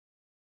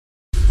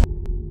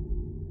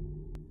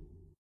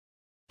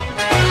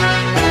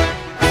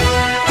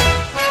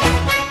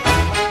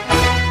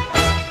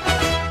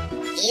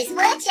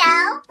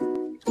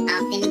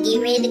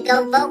ready to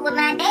go vote with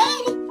my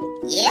daddy.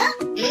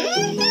 Yep.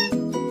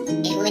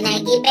 And when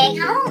I get back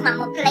home,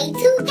 I'ma play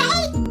 2K.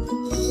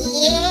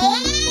 Yeah.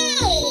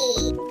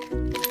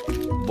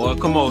 Boy,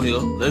 come on here.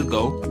 Let's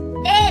go.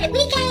 Daddy,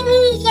 we can't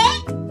leave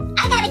yet.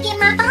 I gotta get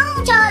my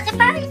phone charger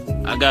first.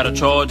 I got a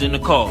charge in the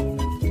car.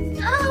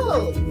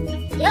 Oh,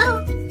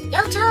 yo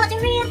charging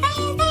real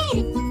fast,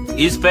 Daddy.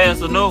 It's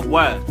fast enough.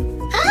 Why?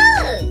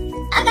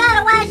 I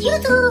gotta watch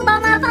YouTube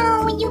on my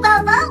phone when you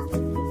go vote.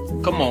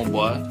 Come on,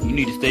 boy. You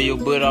need to stay your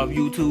butt off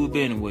YouTube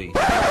anyway.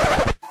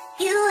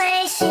 You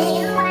ain't shit.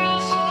 You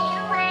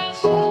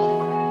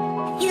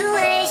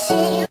ain't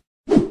shit.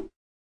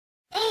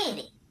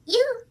 Daddy,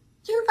 you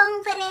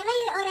voting for that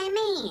lady or that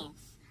man?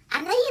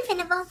 I know you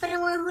finna vote for the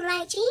one who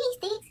like cheese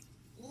sticks.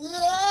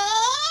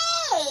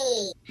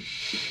 Yay!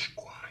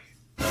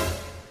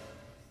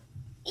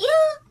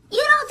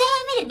 You don't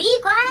tell me to be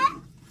quiet,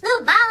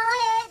 little bald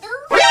head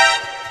dude.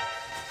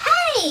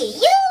 Hey,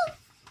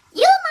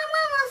 you my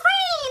mama's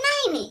friend,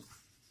 ain't it?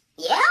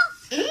 Yeah.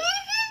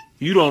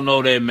 You don't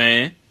know that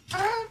man.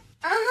 Daddy,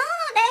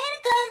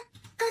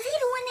 cause he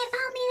the one that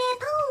bought me that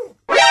pool.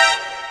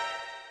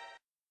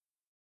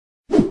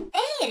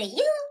 Daddy,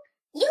 you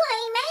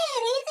ain't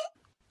mad, is it?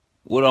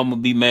 What I'm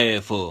gonna be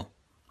mad for?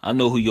 I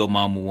know who your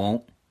mama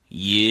want.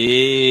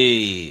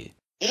 Yeah.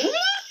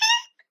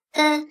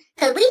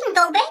 Cause we can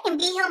go back and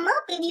beat him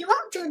up if you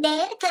want to,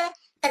 Daddy. Cause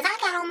I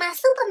got on my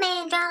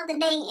Superman drawers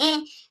today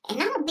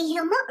and I'm gonna beat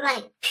him up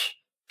like.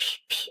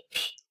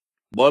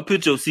 Boy,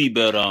 put your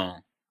seatbelt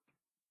on.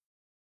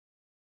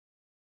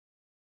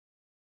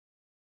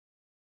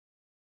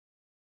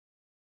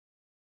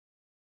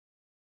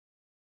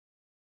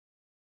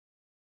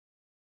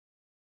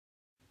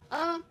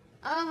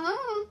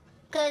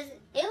 Cause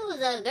it was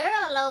a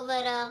girl over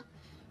there,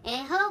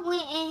 and her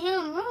went in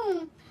him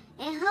room,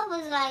 and her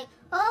was like,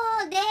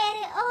 oh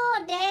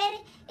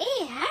daddy,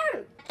 it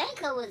hurt. I think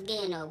her was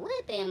getting a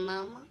whipping,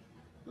 mama,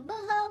 but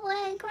her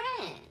wasn't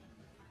crying.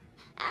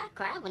 I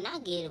cry when I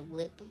get a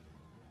whipping,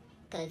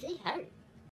 cause it hurt.